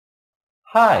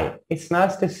Hi, it's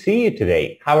nice to see you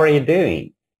today. How are you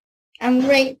doing? I'm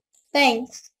great,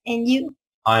 thanks. And you?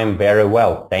 I'm very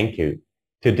well, thank you.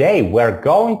 Today we're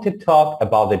going to talk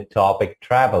about the topic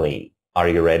traveling. Are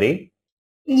you ready?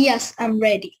 Yes, I'm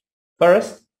ready.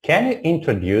 First, can you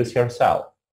introduce yourself?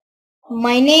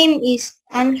 My name is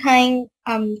Anh Khánh.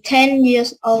 I'm 10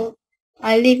 years old.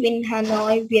 I live in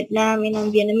Hanoi, Vietnam, and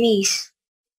I'm Vietnamese.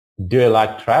 Do you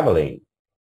like traveling?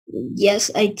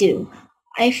 Yes, I do.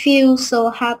 I feel so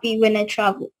happy when I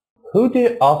travel. Who do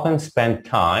you often spend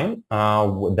time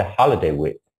with the holiday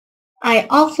with? I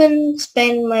often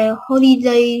spend my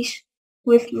holidays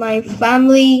with my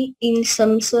family in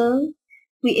Samsung.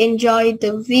 We enjoy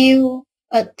the view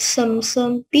at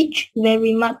Samsung Beach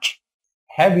very much.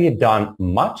 Have you done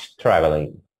much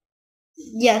traveling?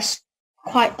 Yes,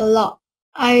 quite a lot.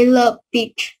 I love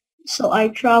beach, so I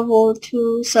traveled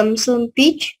to Samsung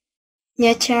Beach,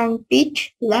 Nha Trang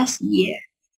Beach last year.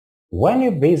 When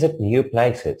you visit new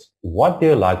places, what do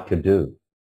you like to do?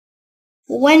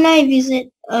 When I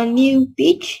visit a new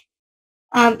beach,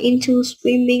 I'm into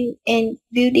swimming and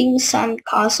building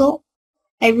sandcastle.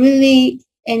 I really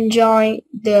enjoy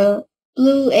the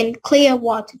blue and clear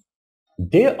water.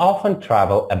 Do you often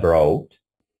travel abroad?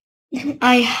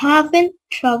 I haven't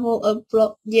traveled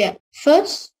abroad yet.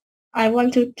 First, I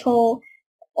want to tour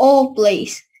all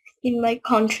places in my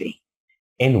country.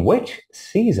 In which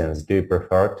seasons do you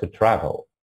prefer to travel?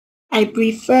 I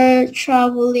prefer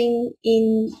traveling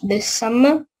in the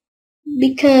summer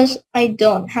because I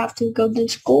don't have to go to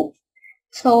school,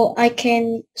 so I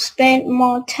can spend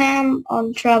more time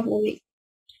on traveling.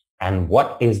 And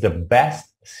what is the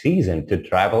best season to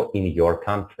travel in your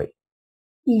country?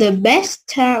 The best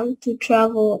time to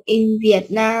travel in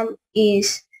Vietnam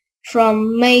is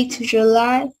from May to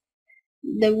July.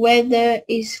 The weather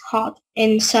is hot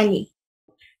and sunny.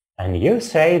 And you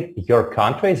say your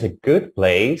country is a good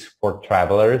place for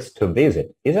travelers to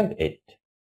visit, isn't it?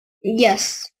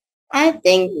 Yes, I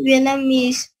think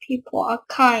Vietnamese people are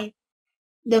kind.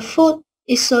 The food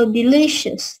is so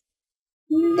delicious.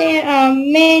 There are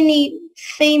many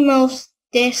famous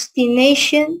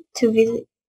destinations to visit.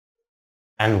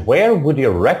 And where would you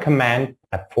recommend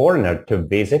a foreigner to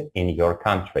visit in your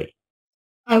country?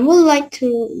 I would like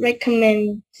to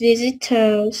recommend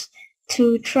visitors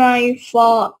to try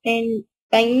pho and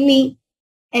bánh mì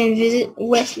and visit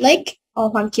West Lake or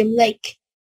Hoàn Kiếm Lake.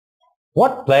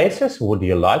 What places would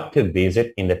you like to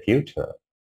visit in the future?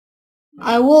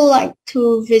 I would like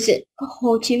to visit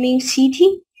Ho Chi Minh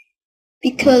City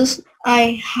because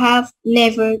I have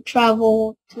never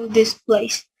traveled to this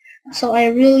place. So I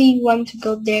really want to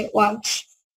go there once.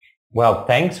 Well,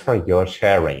 thanks for your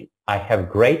sharing. I have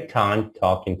great time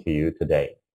talking to you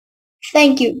today.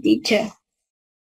 Thank you, teacher.